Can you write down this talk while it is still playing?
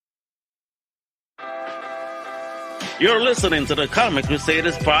You're listening to the Comic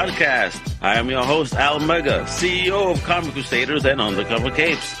Crusaders podcast. I am your host, Al Mega, CEO of Comic Crusaders and Undercover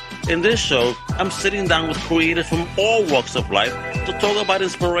Capes. In this show, I'm sitting down with creators from all walks of life to talk about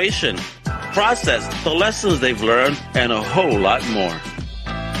inspiration, process, the lessons they've learned, and a whole lot more.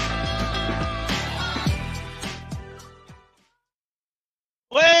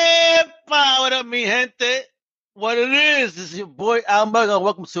 What up, mi gente? What it is, this is your boy Al Mega.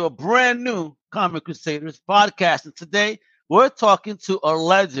 Welcome to a brand new Comic Crusaders podcast. And today, we're talking to a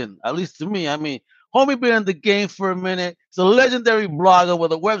legend, at least to me. I mean, homie been in the game for a minute. He's a legendary blogger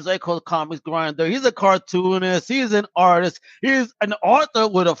with a website called Comics Grinder. He's a cartoonist. He's an artist. He's an author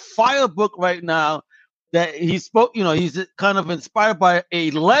with a fire book right now that he spoke, he's kind of inspired by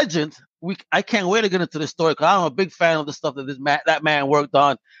a legend. I can't wait to get into the story because I'm a big fan of the stuff that that man worked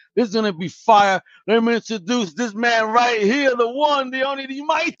on. This is going to be fire. Let me introduce this man right here, the one, the only, the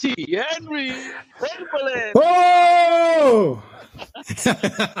mighty, Henry Chamberlain. Oh!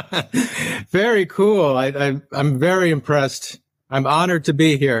 Very cool. I'm very impressed. I'm honored to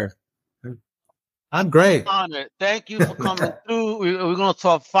be here. I'm great. Honored. Thank you for coming through. We're going to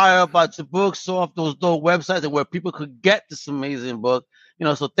talk fire about your book, show off those dope websites and where people could get this amazing book.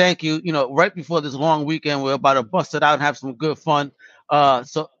 So thank you. Right before this long weekend, we're about to bust it out and have some good fun.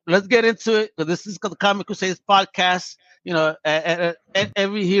 So let's get into it. So this is the Comic Crusaders podcast. And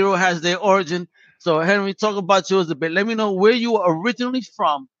every hero has their origin. So Henry, talk about yours a bit. Let me know where you were originally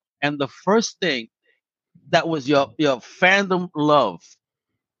from and the first thing that was your fandom love,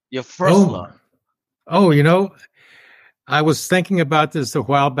 your first love. Oh, I was thinking about this a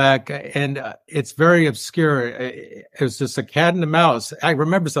while back, and it's very obscure. It was just a cat and a mouse. I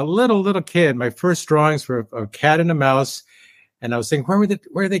remember as a little kid, my first drawings were a cat and a mouse. And I was thinking, where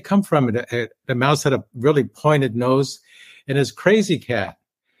did they come from? The mouse had a really pointed nose, and his Crazy Cat.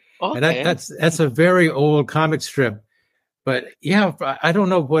 Okay. And that's a very old comic strip. But yeah, I don't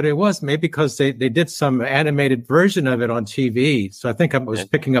know what it was. Maybe because they did some animated version of it on TV. So I think I was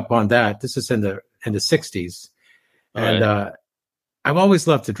picking up on that. This is in the 60s. And I've always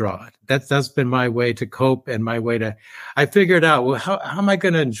loved to draw. That's been my way to cope and my way to. I figured out, well, how am I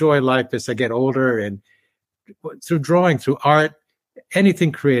going to enjoy life as I get older and through drawing, through art,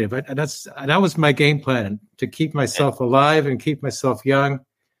 anything creative. That was my game plan, to keep myself alive and keep myself young.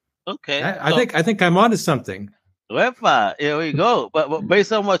 Okay, I think I'm onto something. Here we go. But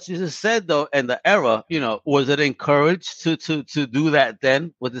based on what you just said, though, and the era, was it encouraged to do that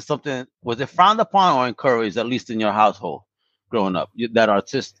then? Was it frowned upon or encouraged, at least in your household growing up, that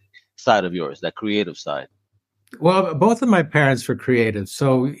artistic side of yours, that creative side? Well, both of my parents were creative.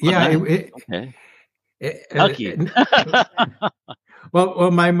 So, yeah. Okay. Lucky. Well,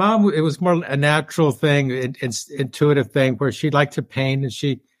 my mom, it was more a natural thing, intuitive thing, where she liked to paint, and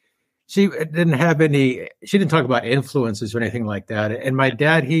she didn't have any. She didn't talk about influences or anything like that. And my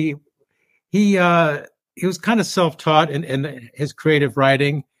dad, he was kind of self-taught in his creative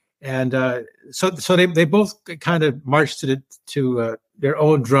writing, and so they both kind of marched to their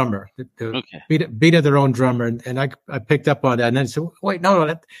own drummer, the beat of their own drummer, and I picked up on that, and then said, wait,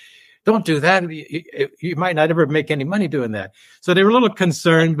 no. Don't do that. You might not ever make any money doing that. So they were a little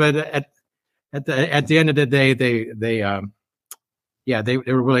concerned, but at the end of the day, they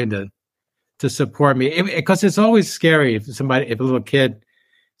were willing to support me, because it's always scary if a little kid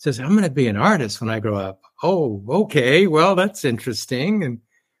says, "I'm going to be an artist when I grow up." Oh, okay, well, that's interesting.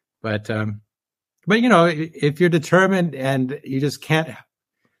 But if you're determined and you just can't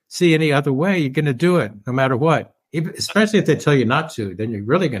see any other way, you're going to do it no matter what. Especially if they tell you not to, then you're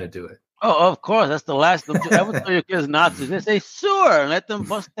really going to do it. Oh, of course. That's the last thing you ever tell your kids not to. They say, sure, let them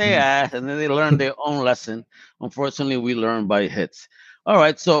bust their ass, and then they learn their own lesson. Unfortunately, we learn by hits. All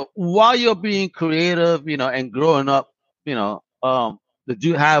right. So while you're being creative, and growing up, did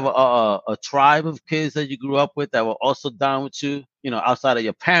you have a tribe of kids that you grew up with that were also down with you, outside of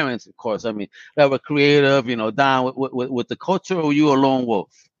your parents, of course, that were creative, down with the culture, or were you a lone wolf?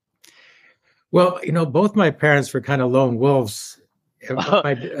 Well, both my parents were kind of lone wolves. You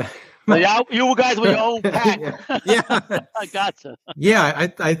guys were your own pack. Yeah. I gotcha. Yeah,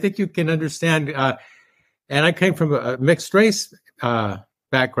 I think you can understand. And I came from a mixed race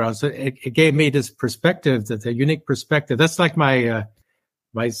background, so it gave me this perspective, that's a unique perspective. That's like my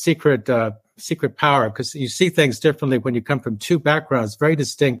secret power, because you see things differently when you come from two backgrounds, very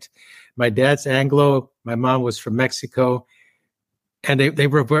distinct. My dad's Anglo, my mom was from Mexico. And they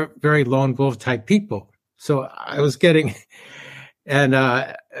were very lone wolf type people. So I was getting, and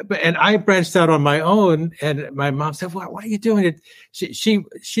I branched out on my own. And my mom said, "What are you doing?" She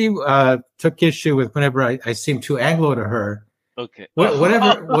took issue with whenever I seemed too Anglo to her. Okay.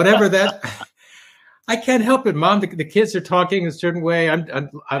 Whatever that. I can't help it, Mom. The kids are talking a certain way. I'm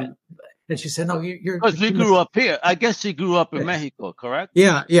and she said, no, you're. Because we grew up here. I guess she grew up in Mexico, correct?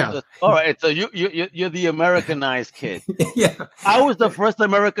 Yeah, yeah. All right. So you're the Americanized kid. Yeah. I was the first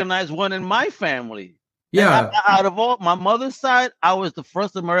Americanized one in my family. Yeah. Out of all my mother's side, I was the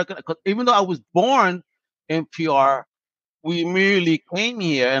first American. Because even though I was born in PR, we immediately came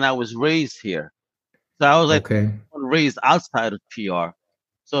here, and I was raised here. So I was like raised outside of PR.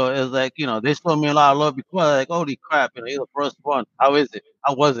 So it was like, they showed me a lot of love because like, holy crap, you're the first one. How is it?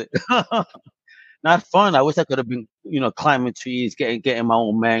 How was it? Not fun. I wish I could have been, climbing trees, getting my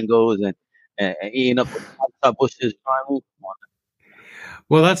own mangoes and eating up the bushes.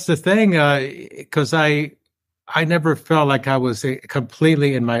 Well, that's the thing, because I never felt like I was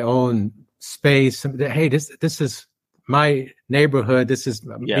completely in my own space. Hey, this is my neighborhood.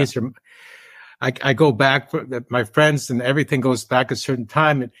 These are. I go back for my friends, and everything goes back a certain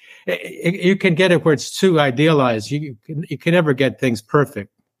time. And you can get it where it's too idealized. You can never get things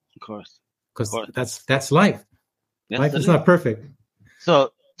perfect. Of course, because that's life. Yes, life is not perfect.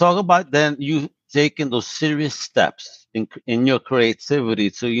 So talk about then you taking those serious steps in your creativity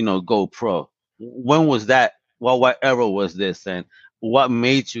to go pro. When was that? What era was this, and what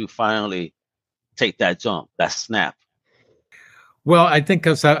made you finally take that jump, that snap? Well, I think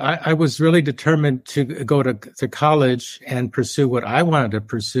because I was really determined to go to college and pursue what I wanted to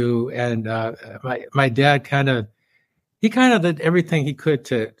pursue, and my dad kind of did everything he could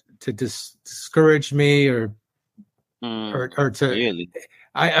to discourage me or to. Really?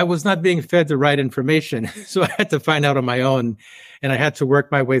 I was not being fed the right information, so I had to find out on my own, and I had to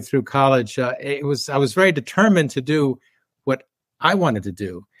work my way through college. I was very determined to do what I wanted to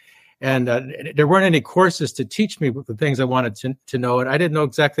do. And there weren't any courses to teach me the things I wanted to know. And I didn't know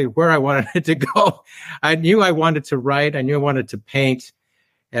exactly where I wanted to go. I knew I wanted to write. I knew I wanted to paint.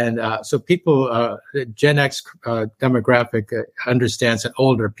 And so people, Gen X demographic understands, and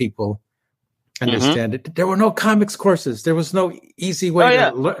older people understand it. There were no comics courses. There was no easy way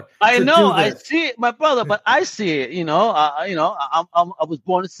to learn. I know. I see it, my brother, but I see it. I was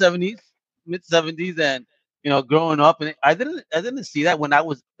born in the 70s, mid 70s, and growing up, and I didn't see that when I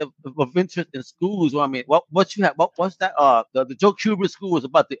was of interest in schools. I mean, what you had? What's that? The Joe Cuber school was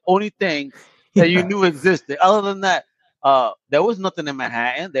about the only thing that you knew existed. Other than that, there was nothing in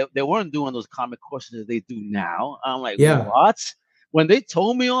Manhattan. They weren't doing those comic courses that they do now. I'm like, what? When they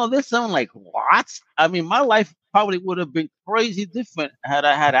told me all this, I'm like, what? I mean, my life probably would have been crazy different had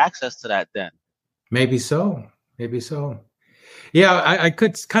I had access to that then. Maybe so. Yeah, I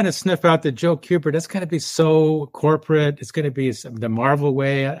could kind of sniff out the Joe Cuber. That's going to be so corporate. It's going to be the Marvel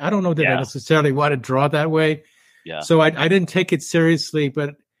way. I don't know that I necessarily want to draw that way. Yeah. So I didn't take it seriously,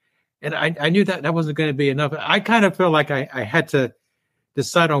 and I knew that wasn't going to be enough. I kind of felt like I had to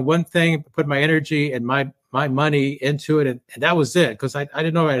decide on one thing, put my energy and my money into it, and that was it. Because I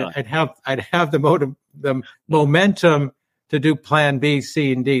didn't know I'd have the momentum to do Plan B,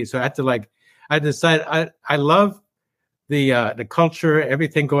 C, and D. So I decided I love the culture,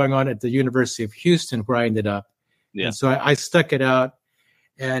 everything going on at the University of Houston, where I ended up. Yeah. And so I stuck it out.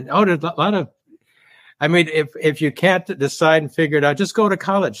 And there's a lot of, I mean, if you can't decide and figure it out, just go to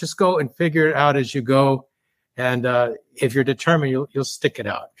college. Just go and figure it out as you go. And if you're determined, you'll stick it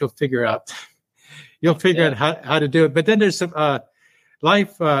out. You'll figure out how to do it. But then there's some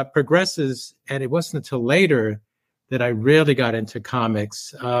life progresses, and it wasn't until later that I really got into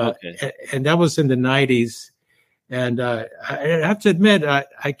comics. And that was in the 90s. And I have to admit,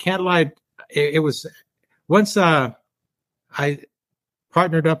 I can't lie. It was once I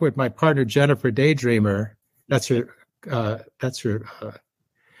partnered up with my partner Jennifer Daydreamer. That's her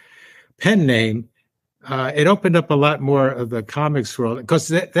pen name. It opened up a lot more of the comics world because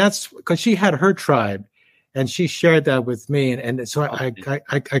because she had her tribe, and she shared that with me, and so I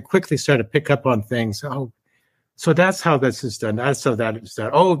quickly started to pick up on things. Oh, so that's how this is done. That's how that is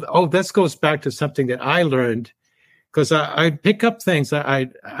done. Oh, this goes back to something that I learned. Because I pick up things. I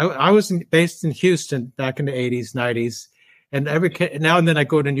was based in Houston back in the 80s, 90s, and now and then I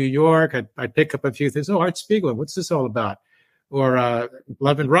go to New York. I pick up a few things. Oh, Art Spiegelman, what's this all about? Or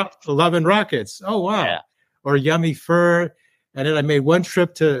Love and Rockets. Oh, wow. Yeah. Or Yummy Fur. And then I made one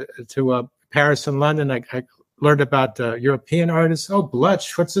trip to Paris and London. I learned about European artists. Oh,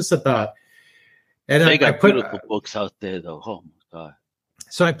 Blutch, what's this about? And they got beautiful books out there, though. Oh my God.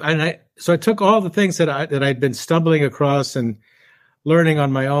 So I took all the things that I'd been stumbling across and learning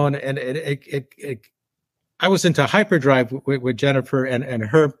on my own, and I was into hyperdrive with Jennifer and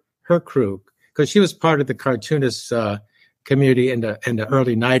her crew, because she was part of the cartoonist community in the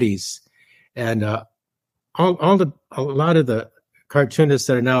early 90s, and a lot of the cartoonists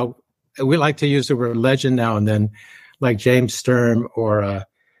that are now we like to use the word legend now and then, like James Sturm or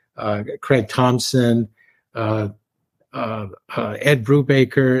Craig Thompson, Ed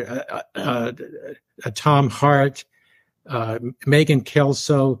Brubaker, Tom Hart, Megan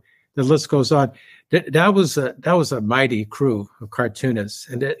Kelso. The list goes on. That was a mighty crew of cartoonists,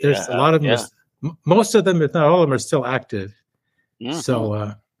 and there's a lot of them. Most of them, if not all of them, are still active. Mm-hmm.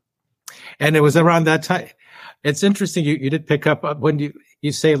 So, and it was around that time. It's interesting. You did pick up when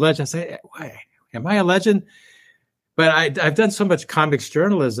you say legend. I say, why am I a legend? But I've done so much comics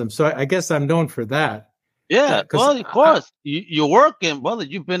journalism, so I guess I'm known for that. Yeah, well, of course, you're working, brother.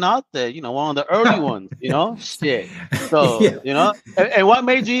 You've been out there, one of the early ones, shit. So, and what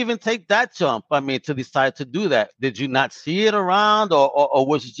made you even take that jump? I mean, to decide to do that? Did you not see it around, or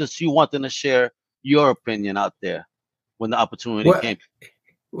was it just you wanting to share your opinion out there when the opportunity came?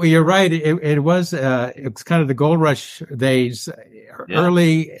 Well, you're right. It was kind of the gold rush days,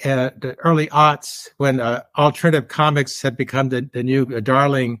 early the early aughts, when alternative comics had become the new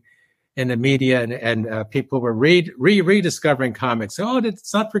darling in the media, and people were rediscovering comics. Oh,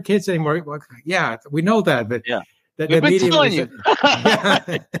 it's not for kids anymore. Well, yeah, we know that, but the media was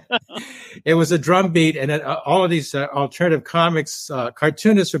it was a drumbeat, and all of these alternative comics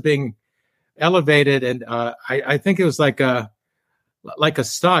cartoonists were being elevated, and I think it was like a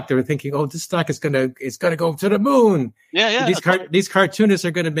stock. They were thinking, oh, this stock is gonna go to the moon. Yeah. These cartoonists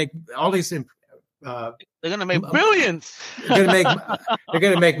are gonna make all these. They're gonna make billions. They're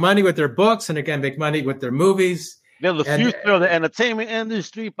gonna make money with their books, and they're gonna make money with their movies. They're the future of the entertainment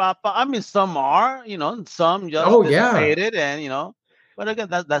industry, Papa. I mean, some are, and some just hate it, and but again,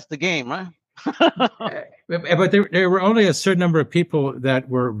 that's the game, right? But there were only a certain number of people that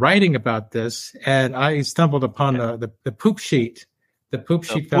were writing about this, and I stumbled upon the Poop Sheet. The Poop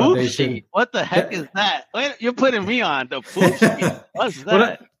Sheet Foundation. Sheet? What the heck is that? You're putting me on the Poop Sheet. What's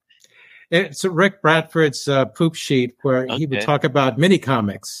that? It's Rick Bradford's Poop Sheet, where he would talk about mini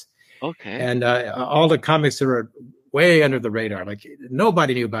comics. Okay. And all the comics that are way under the radar. Like,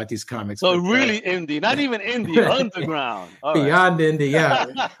 nobody knew about these comics. So really indie, not even indie, underground. Beyond indie,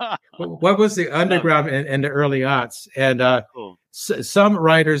 yeah. What was the underground in the early aughts? And cool. Some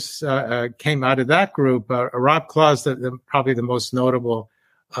writers came out of that group. Rob Claw's probably the most notable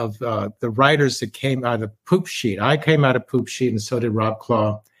of the writers that came out of Poop Sheet. I came out of Poop Sheet, and so did Rob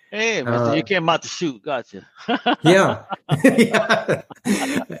Claw. Hey, Mister, you came out to shoot. Gotcha. Yeah.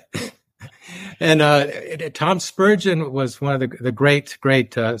 And Tom Spurgeon was one of the great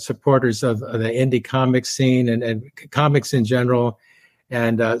supporters of the indie comic scene and comics in general.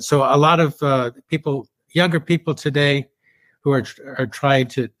 And so a lot of people, younger people today, who are trying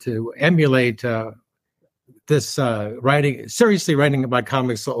to emulate this seriously writing about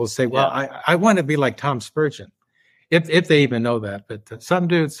comics, will say, well, I want to be like Tom Spurgeon. If they even know that, but some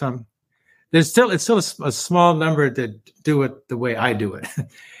do, it's still a small number that do it the way I do it.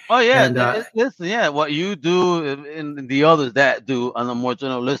 Oh yeah, and, what you do and the others that do on a more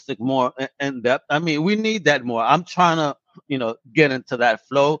journalistic, more in depth. I mean, we need that more. I'm trying to, get into that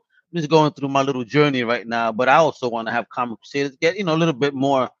flow. I'm just going through my little journey right now, but I also want to have Comic Crusaders get, a little bit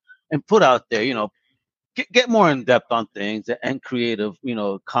more input out there. Get more in depth on things and creative,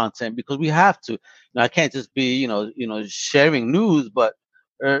 content, because we have to. I can't just be, sharing news, but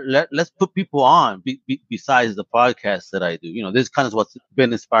let's put people on besides the podcast that I do. This kind of what's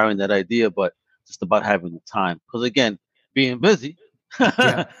been inspiring that idea, but just about having the time. Because again, being busy,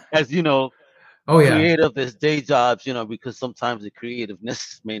 as you know, creative is day jobs, because sometimes the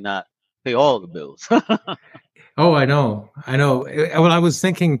creativeness may not pay all the bills. Oh, I know. Well, I was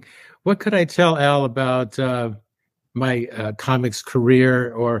thinking, what could I tell Al about my comics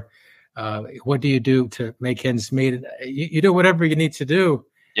career, or what do you do to make ends meet? You do whatever you need to do.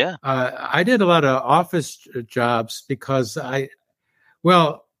 Yeah. I did a lot of office jobs because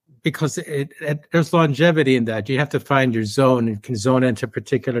there's longevity in that. You have to find your zone and can zone into a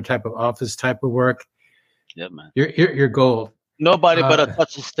particular type of office type of work. Yeah, man. You're gold. Nobody but a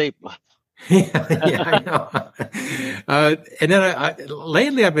touch of stapler. I know. And then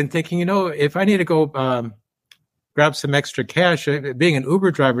lately I've been thinking, if I need to go grab some extra cash, being an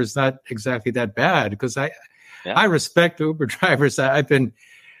Uber driver is not exactly that bad, because I respect Uber drivers. I've been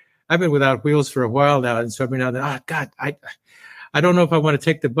without wheels for a while now, and so every now and then, God, I don't know if I want to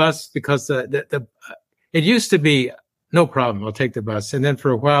take the bus, because it used to be no problem, I'll take the bus, and then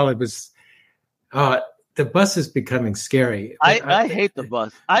for a while it was the bus is becoming scary. I hate the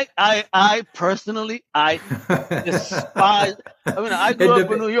bus. I personally despise. I grew up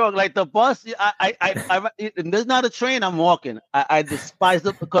in New York. Like the bus, there's not a train. I'm walking. I despise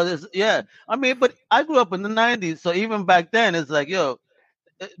it because it's. But I grew up in the '90s, so even back then, it's like,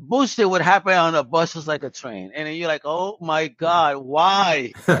 bullshit would happen on a bus just like a train, and then you're like, oh my god,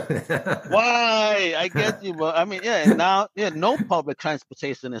 why? Why? I get you, but I mean, yeah, and now, yeah, no public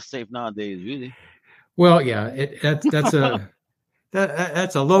transportation is safe nowadays, really. Well, yeah, that's a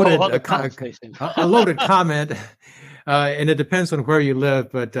loaded a loaded comment, and it depends on where you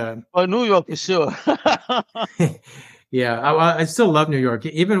live. But well, New York for sure. yeah, I still love New York,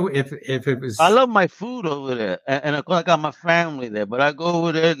 even if it was. I love my food over there, and of course I got my family there. But I go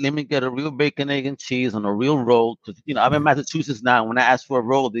over there, let me get a real bacon, egg, and cheese on a real roll. Because I'm in Massachusetts now. When I ask for a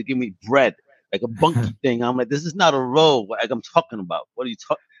roll, they give me bread, like a bunky thing. I'm like, this is not a roll. Like I'm talking about. What are you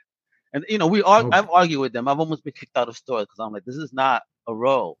talking? And I've argued with them. I've almost been kicked out of stores because I'm like, this is not a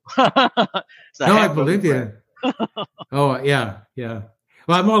roll. No, I believe you. Oh yeah. Well,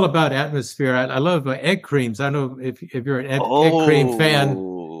 I'm all about atmosphere. I love egg creams. I don't know if you're an egg cream fan.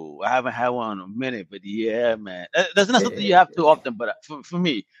 I haven't had one in a minute, but yeah, man, that's not something you have too often. But for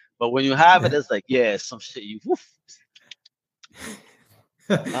me, but when you have it, it's like, yeah, some shit you.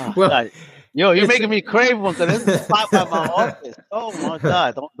 Well. You're making me crave one because this is spot by my office. Oh my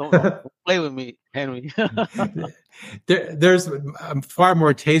god! Don't play with me, Henry. There's far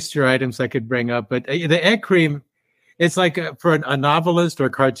more tastier items I could bring up, but the egg cream, it's like for a novelist or a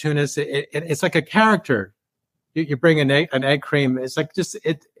cartoonist, it's like a character. You bring an egg cream. It's like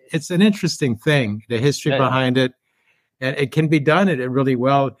it's an interesting thing. The history behind it, and it can be done it really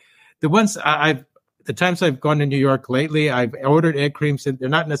well. The times I've gone to New York lately, I've ordered egg creams, and they're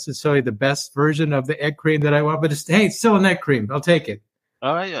not necessarily the best version of the egg cream that I want, but it's still an egg cream. I'll take it.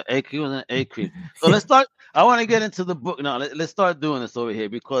 All right, yeah, egg cream and egg cream. So let's start. I want to get into the book now. Let's start doing this over here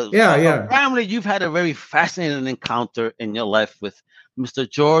because apparently you've had a very fascinating encounter in your life with Mr.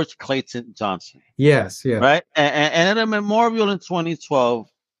 George Clayton Johnson. Yes. Right, and at a memorial in 2012,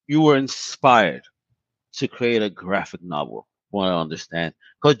 you were inspired to create a graphic novel. What I understand,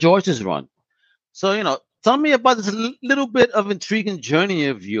 because George is run. So, tell me about this little bit of intriguing journey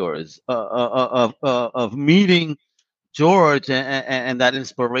of yours, of meeting George and that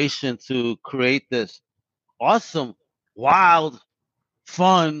inspiration to create this awesome, wild,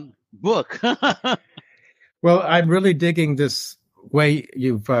 fun book. Well, I'm really digging this way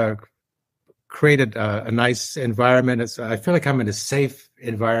you've created a nice environment. I feel like I'm in a safe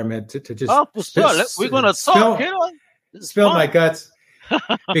environment to just. Oh, for sure. We're going to talk. Spill my guts.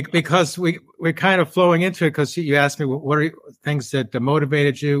 Because we're kind of flowing into it because you asked me what are things that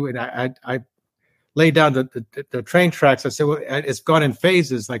motivated you, and I laid down the train tracks. I said, well, it's gone in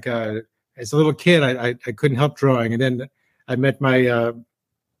phases. Like as a little kid, I couldn't help drawing, and then I met my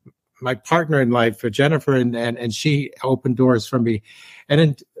my partner in life, Jennifer, and she opened doors for me. And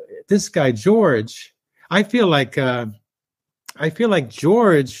then this guy George, I feel like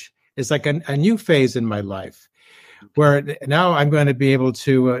George is like a new phase in my life, where now I'm going to be able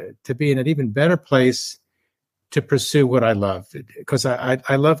to be in an even better place to pursue what I love, because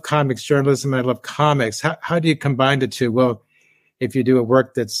I love comics journalism. I love comics. How do you combine the two? Well, if you do a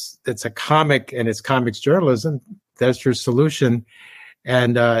work that's a comic and it's comics journalism, that's your solution.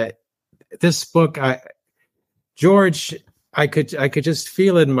 And this book, George, I could just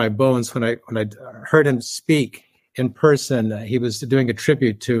feel it in my bones when I heard him speak in person. He was doing a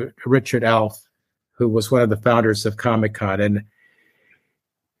tribute to Richard Alf, who was one of the founders of Comic-Con, and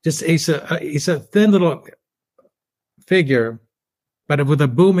just he's a thin little figure, but with a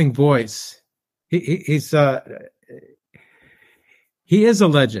booming voice. He is a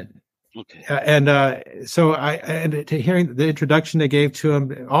legend. Okay. So to hearing the introduction they gave to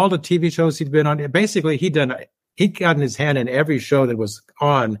him, all the TV shows he'd been on, basically he'd gotten his hand in every show that was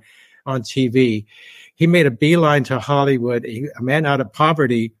on TV. He made a beeline to Hollywood. A man out of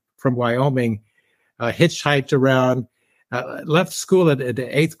poverty from Wyoming. Hitchhiked around, left school at the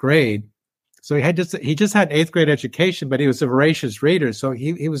 8th grade. So he just had 8th grade education, but he was a voracious reader. So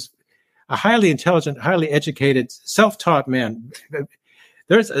he was a highly intelligent, highly educated, self-taught man.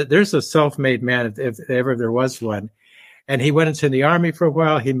 There's a self-made man if ever there was one. And he went into the Army for a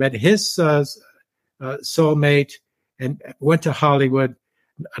while. He met his soulmate and went to Hollywood,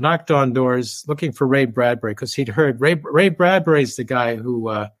 knocked on doors looking for Ray Bradbury, because he'd heard Ray Bradbury's the guy who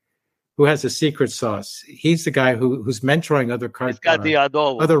has a secret sauce. He's the guy who's mentoring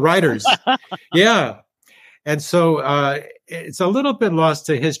other writers. Yeah. And so it's a little bit lost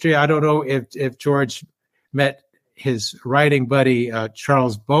to history. I don't know if George met his writing buddy,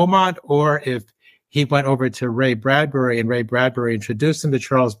 Charles Beaumont, or if he went over to Ray Bradbury and Ray Bradbury introduced him to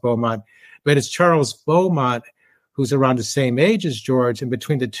Charles Beaumont. But it's Charles Beaumont who's around the same age as George. And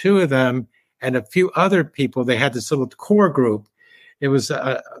between the two of them and a few other people, they had this little core group. It was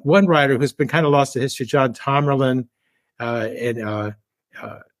one writer who's been kind of lost to history, John Chamberlain, and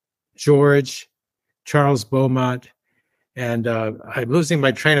George, Charles Beaumont, and I'm losing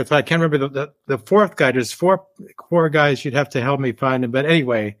my train of thought. I can't remember the fourth guy. There's four guys. You'd have to help me find them. But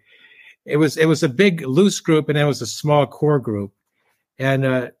anyway, it was a big loose group, and it was a small core group.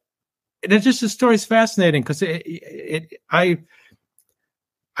 And it's just, the story's fascinating because I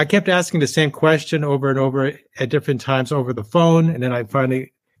kept asking the same question over and over at different times over the phone, and then I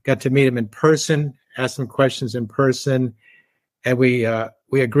finally got to meet him in person, ask him questions in person, and we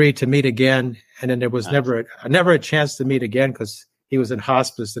agreed to meet again. And then there was never a chance to meet again because he was in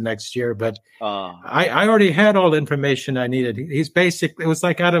hospice the next year. But I already had all the information I needed. He's basically, it was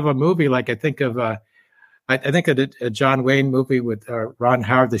like out of a movie. Like I think of a John Wayne movie with Ron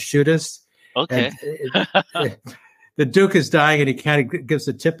Howard, The Shootist. Okay. The Duke is dying, and he kind of gives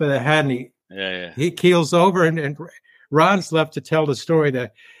the tip of the hat, and he keels over, and Ron's left to tell the story.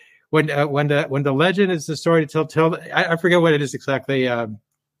 That when the legend is the story to tell. I forget what it is exactly.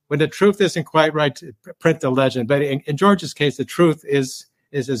 When the truth isn't quite right, to print the legend. But in George's case, the truth is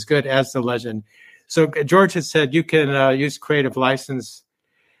as good as the legend. So George has said you can use creative license,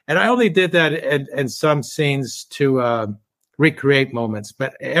 and I only did that in some scenes to recreate moments.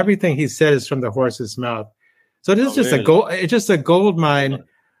 But everything he said is from the horse's mouth. So this is just really? It's just a gold mine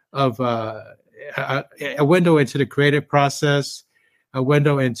of a window into the creative process, a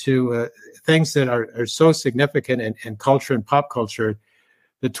window into things that are so significant in culture and pop culture.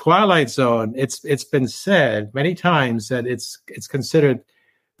 The Twilight Zone, it's been said many times that it's considered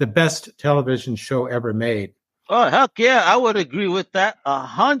the best television show ever made. Oh, heck yeah, I would agree with that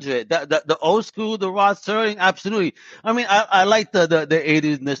 100. The old school, the Rod Serling, absolutely. I mean, I like the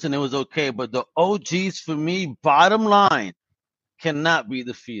 80s-ness, and it was okay, but the OGs for me, bottom line, cannot be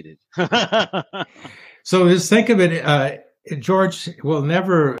defeated. So just think of it, George will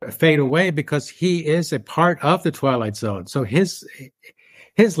never fade away because he is a part of the Twilight Zone. So his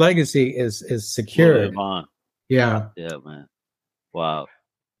legacy is secure. Yeah. Yeah, man. Wow.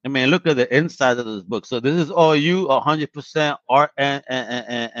 I mean, look at the inside of this book. So this is all you, 100% art and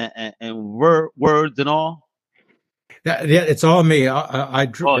words and all. Yeah, it's all me.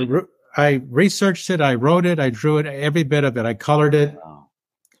 I researched it. I wrote it. I drew it. Every bit of it. I colored it.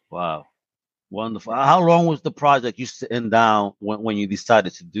 Wow. Wonderful. How long was the project you sitting down when you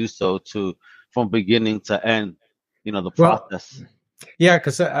decided to do so, from beginning to end? The process. Well, yeah,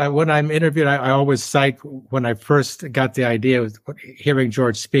 because when I'm interviewed, I always cite when I first got the idea of hearing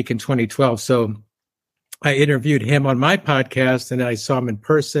George speak in 2012. So I interviewed him on my podcast, and then I saw him in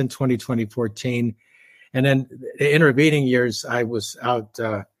person 2014. And then the intervening years, I was out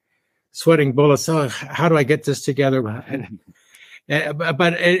sweating bullets. Oh, how do I get this together?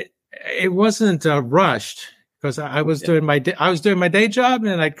 But it wasn't rushed because I was doing my day job,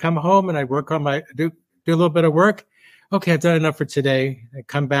 and I'd come home and I'd work on do a little bit of work. Okay, I've done enough for today. I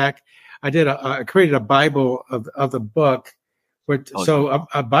come back. I created a Bible of the book.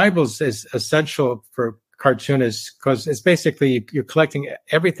 A Bible is essential for cartoonists because it's basically you're collecting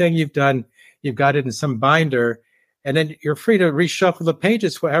everything you've done. You've got it in some binder, and then you're free to reshuffle the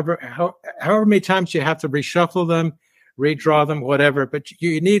pages however many times you have to reshuffle them, redraw them, whatever. But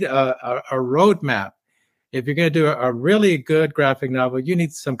you need a roadmap. If you're going to do a really good graphic novel, you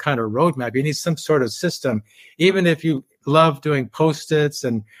need some kind of roadmap. You need some sort of system. Even if you love doing Post-its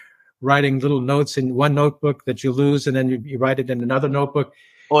and writing little notes in one notebook that you lose, and then you write it in another notebook.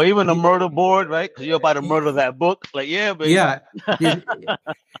 Or even a murder board, right? Because you're about to murder that book. Like, yeah, baby. Yeah.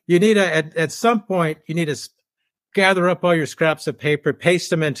 You need at some point, you need to gather up all your scraps of paper, paste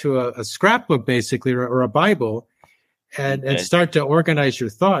them into a scrapbook, basically, or a Bible, and start to organize your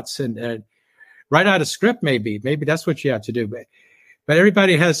thoughts and write out a script, maybe that's what you have to do. But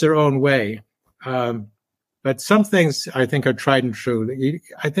everybody has their own way. But some things I think are tried and true.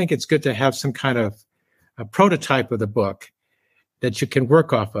 I think it's good to have some kind of a prototype of the book that you can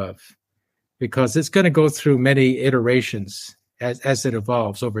work off of, because it's going to go through many iterations as it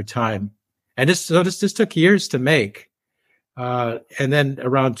evolves over time. And this took years to make. And then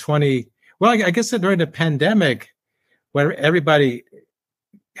around I guess during the pandemic, where everybody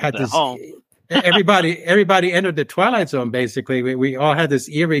had this home. Everybody entered the Twilight Zone. Basically, we all had this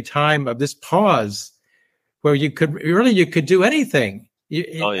eerie time of this pause, where you could do anything.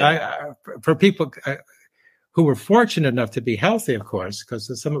 For people who were fortunate enough to be healthy, of course,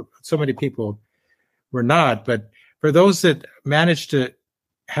 because so many people were not. But for those that managed to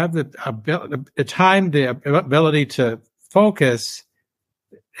have the time, the ability to focus,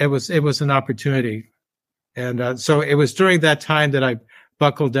 it was an opportunity. And so it was during that time that I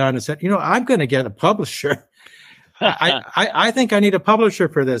buckled down and said, I'm going to get a publisher. I think I need a publisher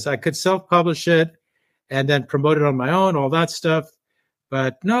for this. I could self-publish it and then promote it on my own, all that stuff.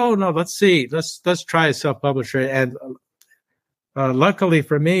 But no, let's see. Let's try a self-publisher. And luckily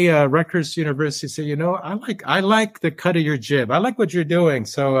for me, Rutgers University said, I like the cut of your jib. I like what you're doing.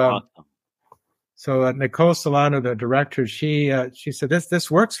 So Nicole Solano, the director, she said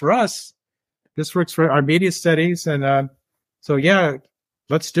this works for us. This works for our media studies, and so yeah,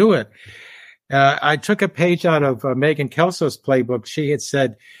 let's do it. I took a page out of Megan Kelso's playbook. She had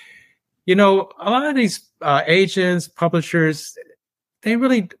said, a lot of these agents, publishers,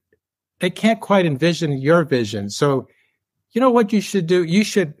 they can't quite envision your vision. So, what you should do? You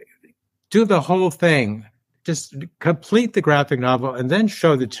should do the whole thing. Just complete the graphic novel and then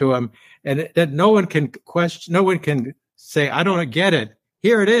show it to them, and that no one can question. No one can say, "I don't get it."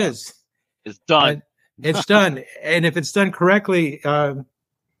 Here it is. It's done. It's done, and if it's done correctly,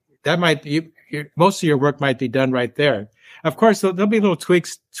 that might be most of your work might be done right there. Of course, there'll be little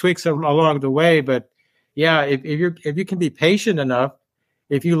tweaks along the way, but yeah, if you can be patient enough,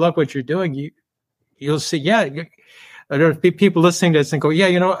 if you love what you're doing, you'll see. Yeah, there'll be people listening to this and go,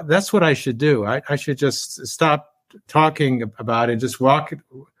 yeah, that's what I should do. I should just stop talking about it, just walk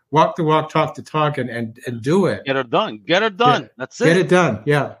the walk, talk the talk, and do it. Get it done. Get it done. Yeah. That's it. Get it done.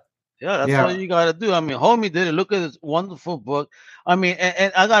 Yeah. Yeah, that's all you got to do. I mean, homie did it. Look at this wonderful book. I mean,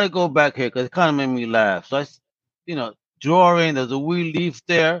 and I got to go back here because it kind of made me laugh. So drawing, there's a wee leaf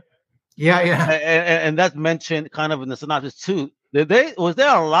there. Yeah. And that's mentioned kind of in the synopsis too. Was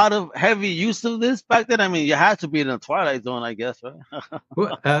there a lot of heavy use of this back then? I mean, you had to be in the Twilight Zone, I guess, right?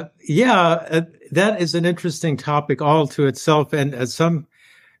 Well, that is an interesting topic all to itself. And some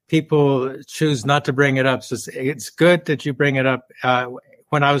people choose not to bring it up. So it's good that you bring it up.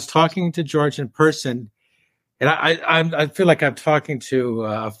 When I was talking to George in person, and I feel like I'm talking to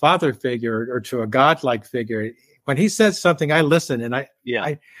a father figure or to a godlike figure. When he says something, I listen, and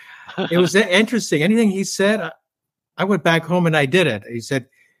it was interesting. Anything he said, I went back home and I did it. He said,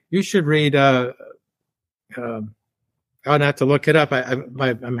 "You should read." I'll have to look it up.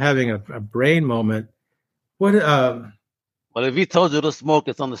 I'm having a brain moment. What? Well, if he told you to smoke,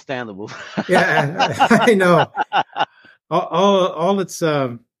 it's understandable. Yeah, I know. All it's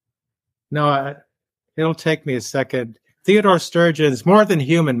it'll take me a second. Theodore Sturgeon's More Than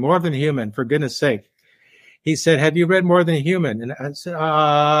Human, for goodness sake. He said, "Have you read More Than Human?" And I said,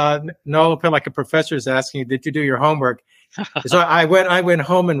 "No." I felt like a professor's asking, "Did you do your homework?" So I went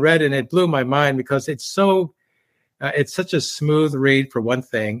home and read, and it blew my mind because it's such a smooth read. For one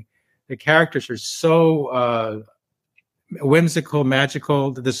thing, the characters are so whimsical,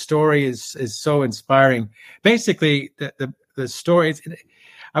 magical. The story is so inspiring. Basically, the story,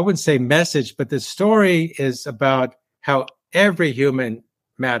 I wouldn't say message, but the story is about how every human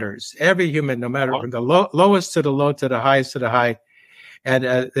matters. Every human, no matter from the lowest to the low to the highest to the high. And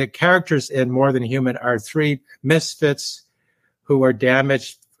the characters in More Than Human are three misfits who are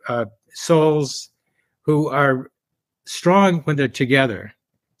damaged souls who are strong when they're together.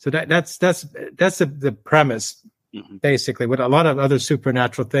 So that's the premise. Mm-hmm. Basically, with a lot of other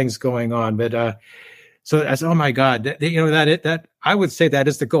supernatural things going on, but so as oh my God, that I would say that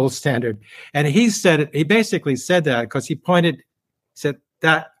is the gold standard. And he said it. He basically said that because he said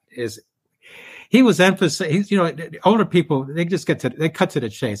that is. He was emphasizing. Older people they cut to the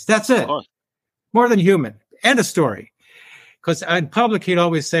chase. That's it. More Than Human, end of story. Because in public, he'd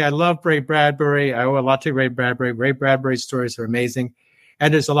always say, "I love Ray Bradbury. I owe a lot to Ray Bradbury. Ray Bradbury's stories are amazing."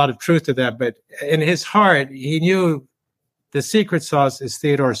 And there's a lot of truth to that. But in his heart, he knew the secret sauce is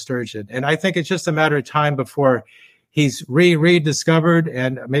Theodore Sturgeon. And I think it's just a matter of time before he's rediscovered.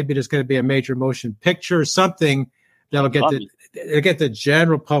 And maybe there's going to be a major motion picture or something that'll get the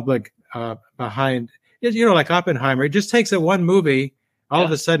general public behind. Like Oppenheimer. It just takes one movie. All of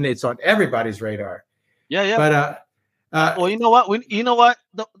a sudden, it's on everybody's radar. Yeah. But well, you know what?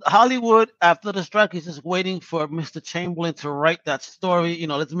 Hollywood, after the strike, is just waiting for Mr. Chamberlain to write that story.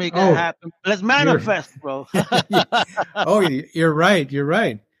 Let's make it happen. Let's manifest, bro. Oh, you're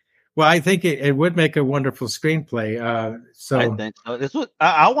right. Well, I think it would make a wonderful screenplay. So I think so.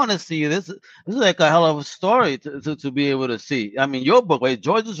 I want to see this. This is like a hell of a story to be able to see. I mean, your book, right?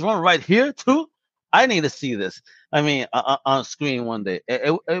 George's Run right here too. I need to see this. I mean, on screen one day.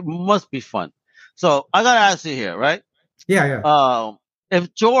 It must be fun. So I gotta ask you here, right? Yeah.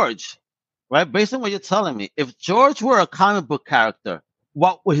 If George, right, based on what you're telling me, if George were a comic book character,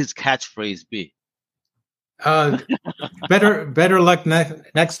 what would his catchphrase be? Better luck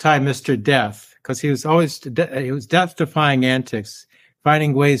next time, Mr. Death, because he was death-defying antics,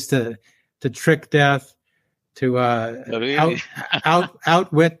 finding ways to trick death, to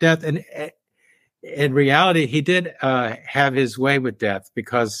outwit death, and in reality, he did have his way with death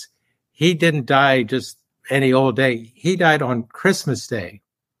because he didn't die just any old day. He died on Christmas Day,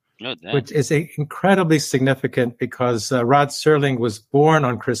 which is incredibly significant because Rod Serling was born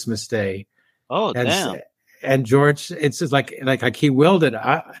on Christmas Day. Oh, damn. And George, it's just like he willed it.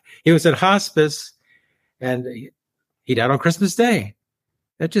 He was at hospice, and he died on Christmas Day.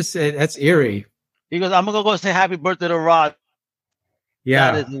 That's eerie. He goes, I'm gonna go say happy birthday to Rod.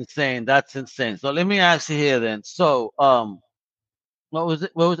 Yeah, that is insane. That's insane. So let me ask you here then. So, what was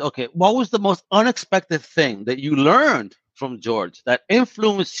it? What was the most unexpected thing that you learned from George that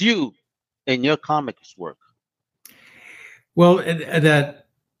influenced you in your comics work? Well, that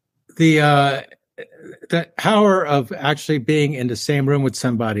the power of actually being in the same room with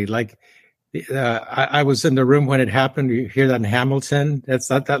somebody. Like I was in the room when it happened. You hear that in Hamilton. That's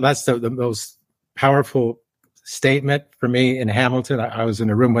the most powerful statement for me in Hamilton. I was in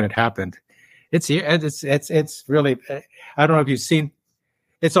the room when it happened. It's really. I don't know if you've seen.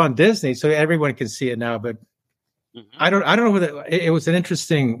 It's on Disney, so everyone can see it now. But I don't know whether it was an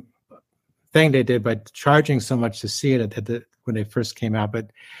interesting thing they did by charging so much to see it when they first came out.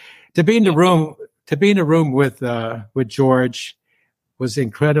 But to be in the room with George was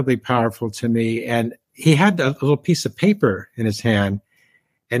incredibly powerful to me. And he had a little piece of paper in his hand,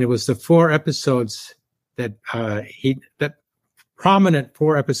 and it was the 4 episodes that prominent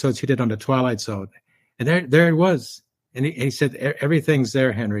 4 episodes he did on the Twilight Zone. And there it was. And he said, everything's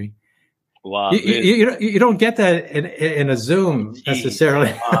there, Henry. Wow. You don't get that in a Zoom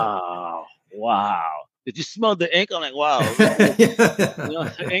necessarily. Wow. Did you smell the ink? I'm like, wow.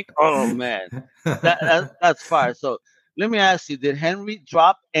 The ink? Oh, man. That's fire. So let me ask you, did Henry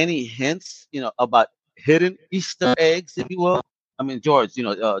drop any hints, about hidden Easter eggs, if you will? I mean, George,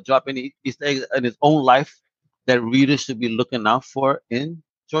 drop any Easter eggs in his own life that readers should be looking out for in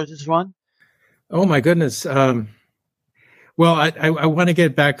George's run? Oh, my goodness. Well, I want to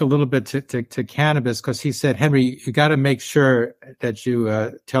get back a little bit to cannabis, because he said, Henry, you got to make sure that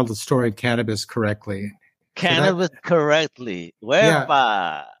you tell the story of cannabis correctly. Correctly.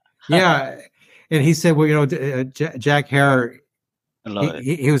 Whereby? Yeah. And he said, well, Jack Hare,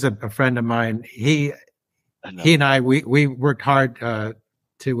 he was a friend of mine. He and I, we worked hard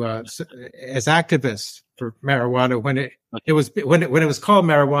to as activists for marijuana when it was called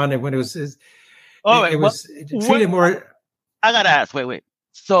marijuana, when it was treated more. I gotta ask, wait.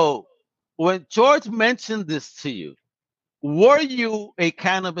 So when George mentioned this to you, were you a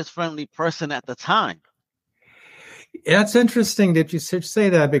cannabis-friendly person at the time? That's interesting that you should say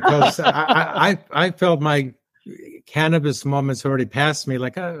that, because I felt my cannabis moments already passed me.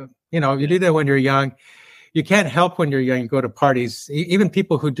 Like, you do that when you're young. You can't help when you're young. You go to parties. Even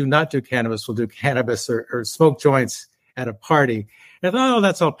people who do not do cannabis will do cannabis or smoke joints at a party. And I thought,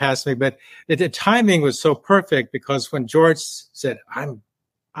 that's all past me. But the timing was so perfect, because when George said,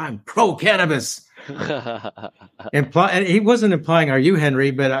 I'm pro cannabis, and he wasn't implying, are you, Henry?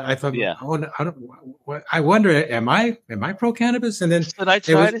 But I thought, I wonder, am I pro cannabis? And then should I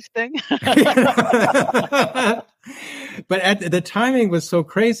try this thing? But the timing was so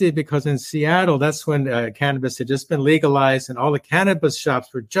crazy, because in Seattle, that's when cannabis had just been legalized, and all the cannabis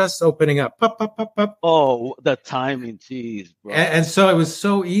shops were just opening up. Pop, pop, pop, pop. Oh, the timing, geez, bro. And so it was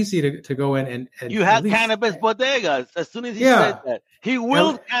so easy to go in and you had cannabis bodegas. As soon as he said that, he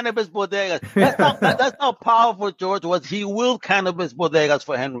willed cannabis bodegas. That's how powerful George was. He willed cannabis bodegas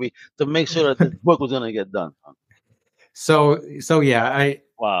for Henry to make sure that this book was going to get done. So yeah,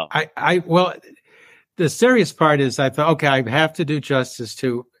 well, the serious part is, I thought, okay, I have to do justice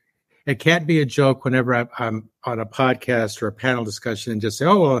to. It can't be a joke whenever I'm on a podcast or a panel discussion and just say,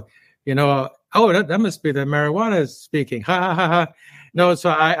 that must be the marijuana speaking. Ha ha ha ha. No, so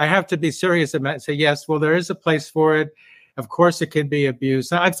I have to be serious about it and say, yes, well, there is a place for it. Of course, it can be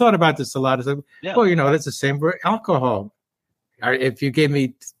abused. I've thought about this a lot. It's like, that's the same for alcohol. If you gave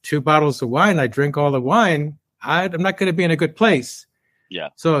me 2 bottles of wine, I drink all the wine, I'm not going to be in a good place. Yeah.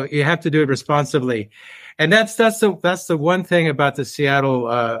 So you have to do it responsibly. And that's the one thing about the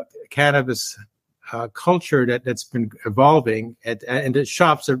Seattle cannabis culture that's been evolving. And the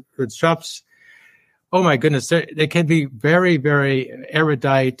shops, oh my goodness, they can be very, very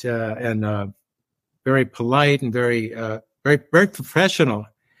erudite and very polite and very, very, very professional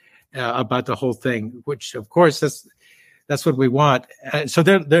about the whole thing, which of course that's what we want. So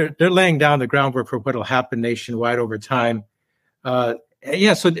they're laying down the groundwork for what will happen nationwide over time. So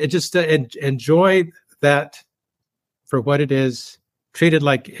just enjoy that for what it is. Treat it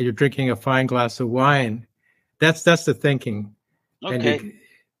like you're drinking a fine glass of wine. That's the thinking. Okay.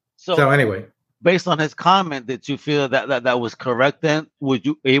 So anyway, based on his comment, did you feel that was correct? Then would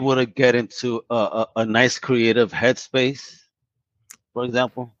you able to get into a nice creative headspace, for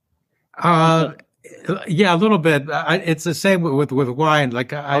example? Yeah, a little bit. It's the same with wine.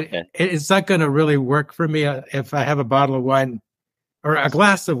 Like Okay. it's not going to really work for me if I have a bottle of wine or a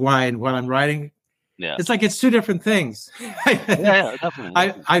glass of wine while I'm writing. Yeah. It's like it's two different things. Yeah,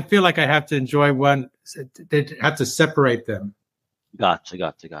 definitely. I feel like I have to enjoy one. They have to separate them. Gotcha.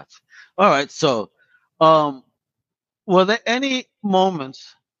 All right. So, um, were there any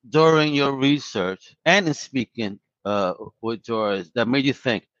moments during your research and in speaking with George that made you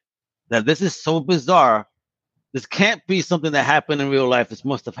think that this is so bizarre? This can't be something that happened in real life. This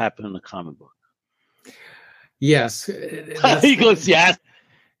must have happened in a comic book. Yes, He goes, yes.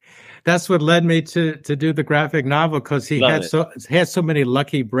 that's what led me to do the graphic novel, because he Love had so many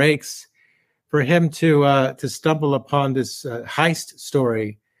lucky breaks for him to stumble upon this heist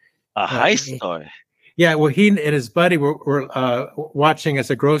story. A heist story. Yeah, well, he and his buddy were watching as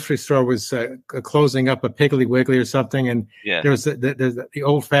a grocery store was closing up a Piggly Wiggly or something, and Yeah. there was the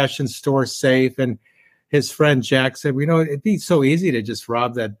old-fashioned store safe, and his friend Jack said, "You know, it'd be so easy to just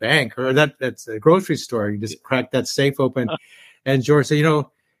rob that bank or that's a grocery store. You just crack that safe open." And George said, "You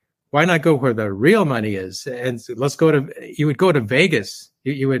know, why not go where the real money is? And so you would go to Vegas.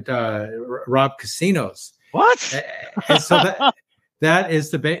 You would rob casinos." What? And so that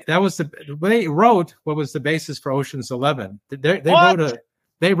is that was they wrote what was the basis for Ocean's 11.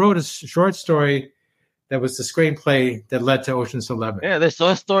 They wrote a short story that was the screenplay that led to Ocean's 11. Yeah, they saw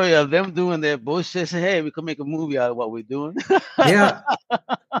a story of them doing their bullshit. Say, hey, we could make a movie out of what we're doing. Yeah,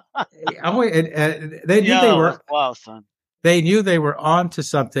 they knew they were. Wow, son. They knew they were on to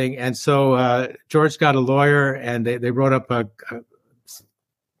something, and so George got a lawyer, and they wrote up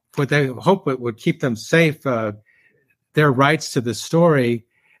what they hope it would keep them safe, their rights to the story,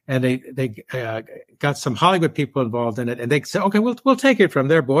 and they got some Hollywood people involved in it, and they said, "Okay, we'll take it from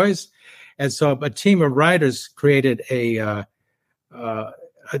there, boys." And so a team of writers created a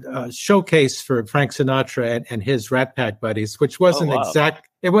showcase for Frank Sinatra and his Rat Pack buddies, which wasn't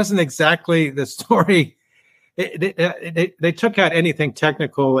It wasn't exactly the story. They took out anything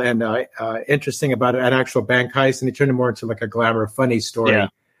technical and interesting about an actual bank heist, and they turned it more into like a glamour, funny story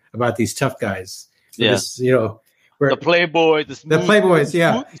about these tough guys. So this, the Playboys, the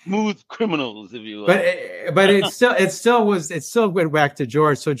Playboys, smooth criminals, if you will. But it still went back to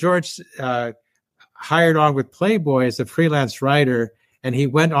George. So George hired on with Playboy as a freelance writer, and he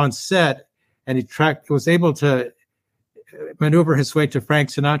went on set and he was able to maneuver his way to Frank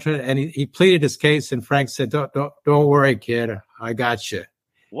Sinatra, and he pleaded his case, and Frank said, "Don't worry, kid, I got you."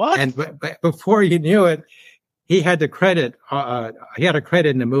 What? And but before you knew it, he had the credit. He had a credit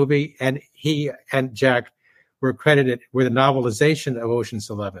in the movie, and he and Jack were credited with a novelization of Ocean's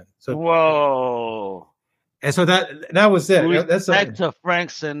 11. So whoa! And so that was it. Respect to Frank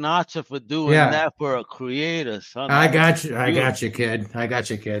Sinatra for doing that for a creator, son. I got you, kid.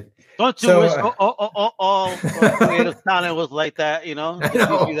 Don't you wish all creative talent was like that? You know,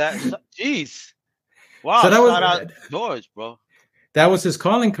 jeez, wow! So shout out George, bro. That was his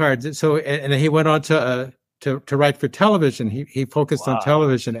calling card. So, and he went on to write for television. He focused on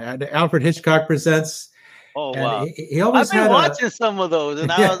television. Alfred Hitchcock Presents. Oh wow! He always I've been watching some of those, and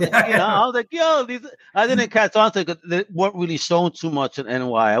I was like, yo, these. I didn't catch on to because they weren't really shown too much in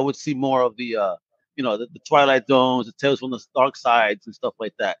NY. I would see more of the, the Twilight Zones, the Tales from the Dark Sides, and stuff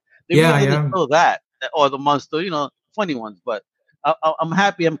like that. They really didn't show that or the Monster, funny ones. But I'm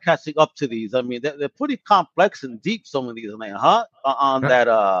happy I'm catching up to these. I mean, they're pretty complex and deep. Some of these, I'm like, on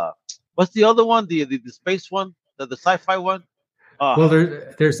that. What's the other one? The space one, the sci-fi one. Well,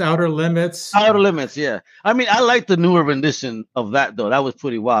 there's Outer Limits. Outer Limits, yeah. I mean, I like the newer rendition of that though. That was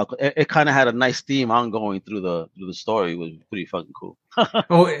pretty wild. It kind of had a nice theme ongoing through the story. It was pretty fucking cool.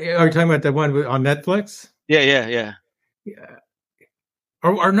 Oh, are you talking about the one on Netflix? Yeah.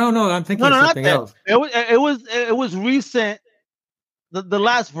 Or no, I'm thinking of something else. It was recent. The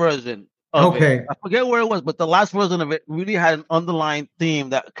last version. Of it. I forget where it was, but the last version of it really had an underlying theme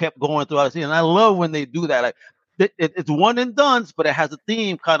that kept going throughout the scene. And I love when they do that. Like, it's one and done, but it has a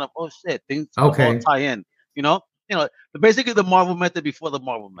theme kind of, things all tie in, basically the Marvel method before the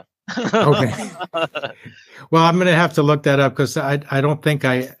Marvel method. Okay. Well, I'm going to have to look that up because I don't think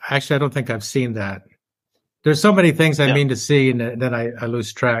I've seen that. There's so many things I mean to see and then I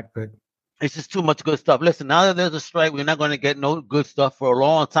lose track, but it's just too much good stuff. Listen, now that there's a strike, we're not going to get no good stuff for a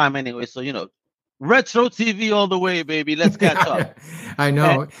long time anyway. So, retro TV all the way, baby. Let's catch up. I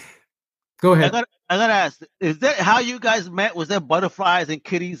know. Go ahead. I gotta ask: is that how you guys met? Was there butterflies and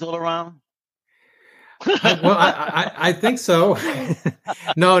kitties all around? Well, I think so.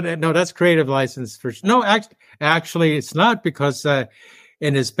 No, that's creative license for no. Actually, it's not because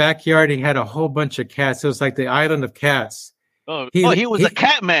in his backyard he had a whole bunch of cats. It was like the island of cats, He was a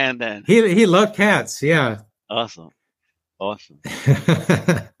cat man then. He loved cats. Yeah. Awesome.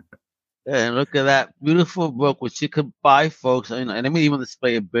 Yeah, and look at that beautiful book, which you could buy, folks. And let me even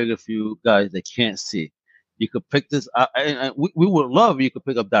display it bigger for you guys that can't see. You could pick this up, and we would love you could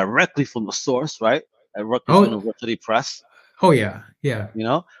pick up directly from the source, right? At Rutgers University Press. Oh yeah.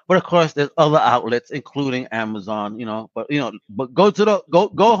 But of course, there's other outlets, including Amazon. But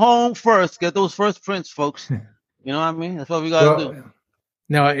go home first. Get those first prints, folks. You know what I mean? That's what we gotta do.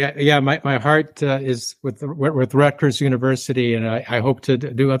 No, yeah. My heart is with Rutgers University, and I hope to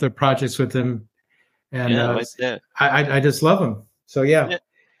do other projects with them. And right there. I just love them. So yeah.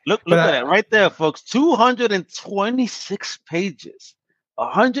 Look at that right there, folks. 226 pages,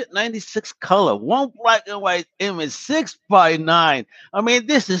 196 color, one black and white image, 6x9. I mean,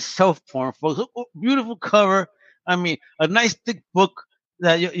 this is self porn, folks. Beautiful cover. I mean, a nice thick book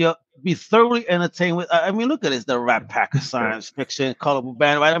that you'll be thoroughly entertained with. I mean, look at this, the Rat Pack of science fiction, colorful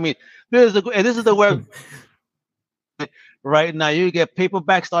band, right? I mean, this is the web right now. You get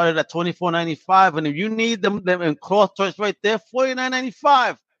paperback started at $24.95, and if you need them in cloth toys right there,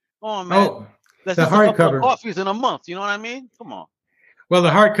 $49.95. Come on, man. That's the hardcover coffees in a month. You know what I mean? Come on. Well, the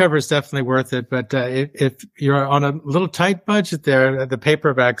hardcover is definitely worth it, but if you're on a little tight budget, there, the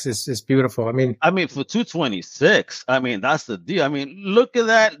paperbacks is beautiful. I mean, for $226, I mean that's the deal. I mean, look at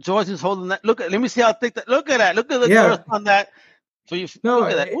that. George is holding that. Let me see how thick that. Look at that. Look at the girth on that. So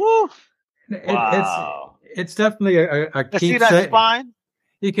look at that. Wow. It's definitely a keep. See that spine?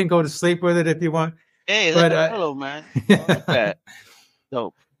 You can go to sleep with it if you want. Hey, that's a pillow, man. Look at that.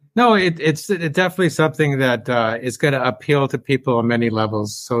 Dope. No, it's definitely something that is going to appeal to people on many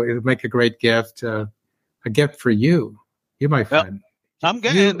levels. So it'll make a great gift, a gift for you, my friend. I'm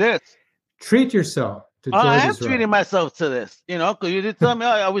getting this. Treat yourself. I am treating myself to this, because you did tell me,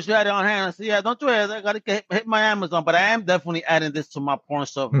 I wish you had it on hand. I said, yeah, don't worry, I got to hit my Amazon, but I am definitely adding this to my porn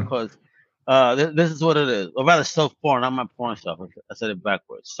stuff because this is what it is, or rather self-porn, not my porn stuff. I said it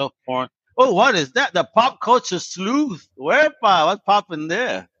backwards. Self-porn. Oh, what is that? The pop culture sleuth. What's popping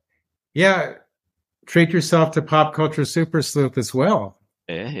there? Yeah, treat yourself to Pop Culture Super Sleuth as well.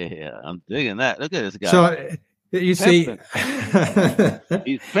 Yeah, I'm digging that. Look at this guy. So you see,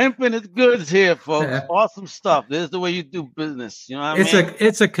 he's pimping his goods here, folks. Awesome stuff. This is the way you do business. You know what I mean?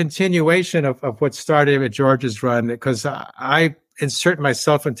 It's a continuation of what started with George's run, because I insert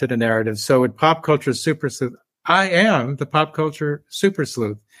myself into the narrative. So with Pop Culture Super Sleuth, I am the Pop Culture Super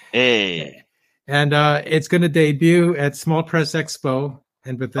Sleuth. Hey. And it's going to debut at Small Press Expo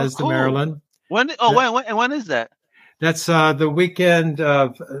in Bethesda, Maryland. When is that? That's the weekend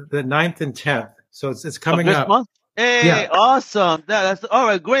of the 9th and 10th. So it's coming up. Month? Hey, yeah. Awesome. That's all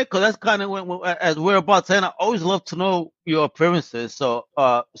right, great, because that's kind of as we're about to end. I always love to know your appearances. So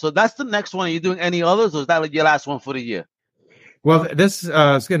that's the next one. Are you doing any others, or is that like your last one for the year? Well, this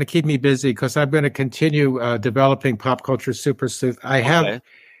is going to keep me busy because I'm going to continue developing Pop Culture Super Sleuth. I have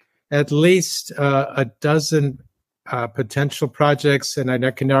at least a dozen potential projects, and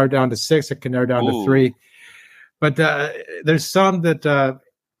I can narrow down to 6. I can narrow down to 3, but there's some that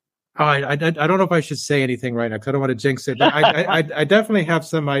I don't know if I should say anything right now because I don't want to jinx it. But I definitely have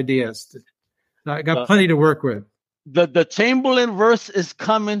some ideas. I got plenty to work with. The Chamberlain verse is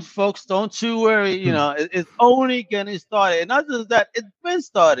coming, folks. Don't you worry. It's only getting started. And not just that, it's been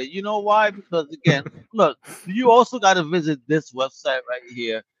started. You know why? Because again, look, you also got to visit this website right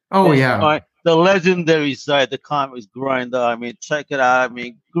here. Oh, yeah. The legendary site, the Comics Grinder. I mean, check it out. I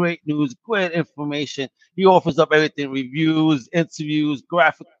mean, great news, great information. He offers up everything: reviews, interviews,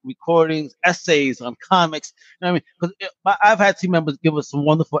 graphic recordings, essays on comics. I mean, because I've had team members give us some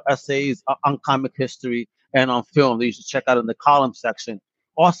wonderful essays on comic history and on film that you should check out in the column section.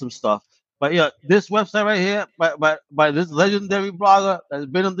 Awesome stuff. But yeah, this website right here by this legendary blogger that's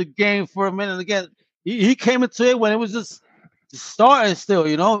been in the game for a minute. Again, he came into it when it was just starting still,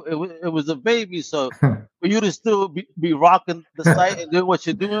 it was a baby. So for you to still be rocking the site and doing what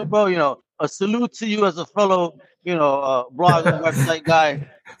you're doing, bro, a salute to you as a fellow, blogger, website guy.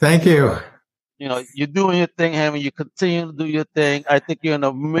 Thank you. You're doing your thing, Hammy. You continue to do your thing. I think you're an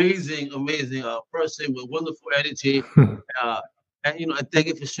amazing person with wonderful energy. And I thank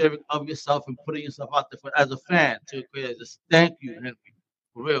you for sharing of yourself and putting yourself out there as a fan to create. Just thank you, Henry.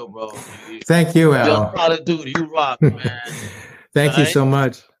 For real, bro. Thank you, Al. You're a solid dude. You rock, man. Thank you so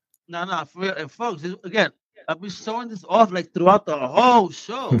much. No, for real. And folks, again, I'll be showing this off like throughout the whole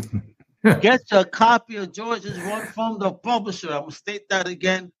show. Get your copy of George's Run from the publisher. I'm going to state that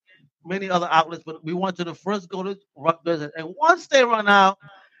again. Many other outlets, but we want you to first go to Rutgers. And once they run out,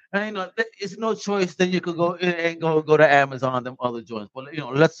 and it's no choice, then you could go in and go to Amazon, them other joints. But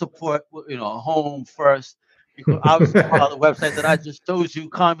let's support home first. You can obviously follow the website that I just told you,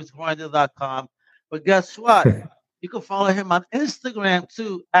 comicsgrinder.com. But guess what? You can follow him on Instagram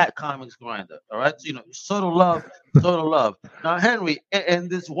too at Comics Grinder. All right. So, sort of love, sort of love. Now, Henry,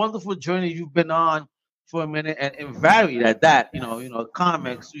 and this wonderful journey you've been on for a minute and varied at that,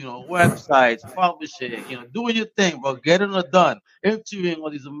 comics, websites, publishing, doing your thing, bro, getting it done, interviewing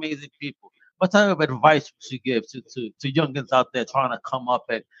all these amazing people. What type of advice would you give to youngins out there trying to come up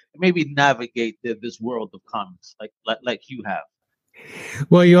and maybe navigate this world of comics like you have?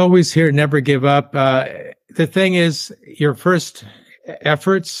 Well, you always hear never give up. The thing is, your first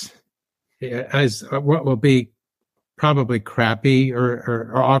efforts will be probably crappy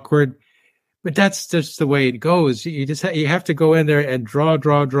or awkward, but that's just the way it goes. You have to go in there and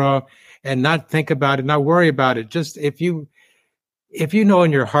draw, and not think about it, not worry about it. Just if you know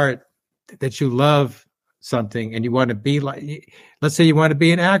in your heart that you love something and you want to be like, let's say you want to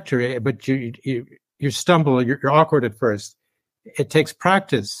be an actor, but you stumble, you're awkward at first. It takes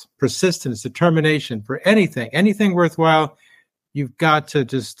practice, persistence, determination for anything worthwhile. You've got to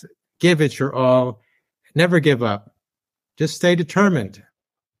just give it your all. Never give up. Just stay determined.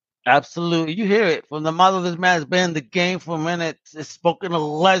 Absolutely. You hear it from the mother. This man has been in the game for a minute. It's spoken to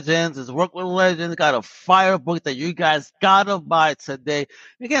legends. It's worked with legends. Got a fire book that you guys got to buy today.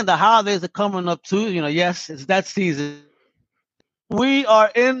 Again, the holidays are coming up too. Yes, it's that season. We are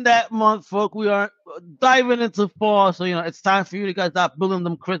in that month, folks. We are diving into fall. So, it's time for you to guys start building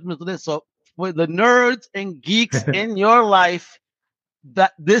them Christmas lists. So for the nerds and geeks in your life,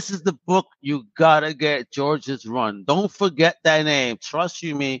 this is the book you got to get, George's Run. Don't forget that name. Trust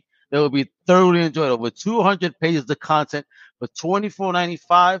you me, it will be thoroughly enjoyed. Over 200 pages of content for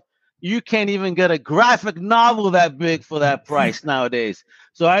 $24.95. You can't even get a graphic novel that big for that price nowadays.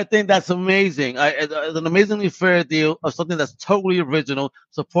 So I think that's amazing. It's an amazingly fair deal of something that's totally original,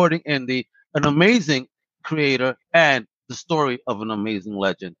 supporting indie, an amazing creator, and the story of an amazing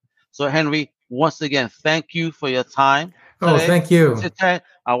legend. So Henry, once again, thank you for your time. Oh, thank you.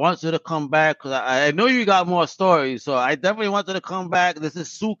 I want you to come back because I know you got more stories. So I definitely want you to come back. This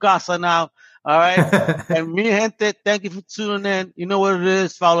is su casa now. All right. And mi gente, thank you for tuning in. You know what it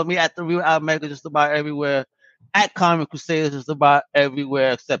is. Follow me at The Real Al Mega just about everywhere. At Comic Crusaders just about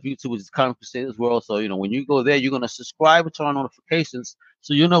everywhere except YouTube, which is Comic Crusaders World. So, when you go there, you're going to subscribe and turn on notifications.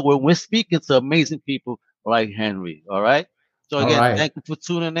 So, when we're speaking to amazing people like Henry. All right. So, again, Thank you for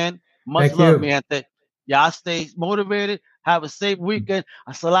tuning in. Much love, mi gente. Y'all stay motivated. Have a safe weekend.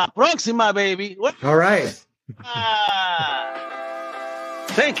 Hasta la próxima, baby. All right.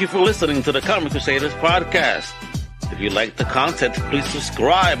 Thank you for listening to the Comic Crusaders podcast. If you like the content, please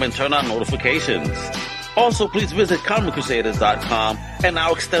subscribe and turn on notifications. Also, please visit comiccrusaders.com and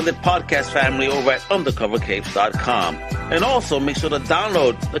our extended podcast family over at undercovercapes.com. And also, make sure to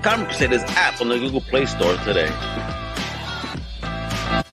download the Comic Crusaders app on the Google Play Store today.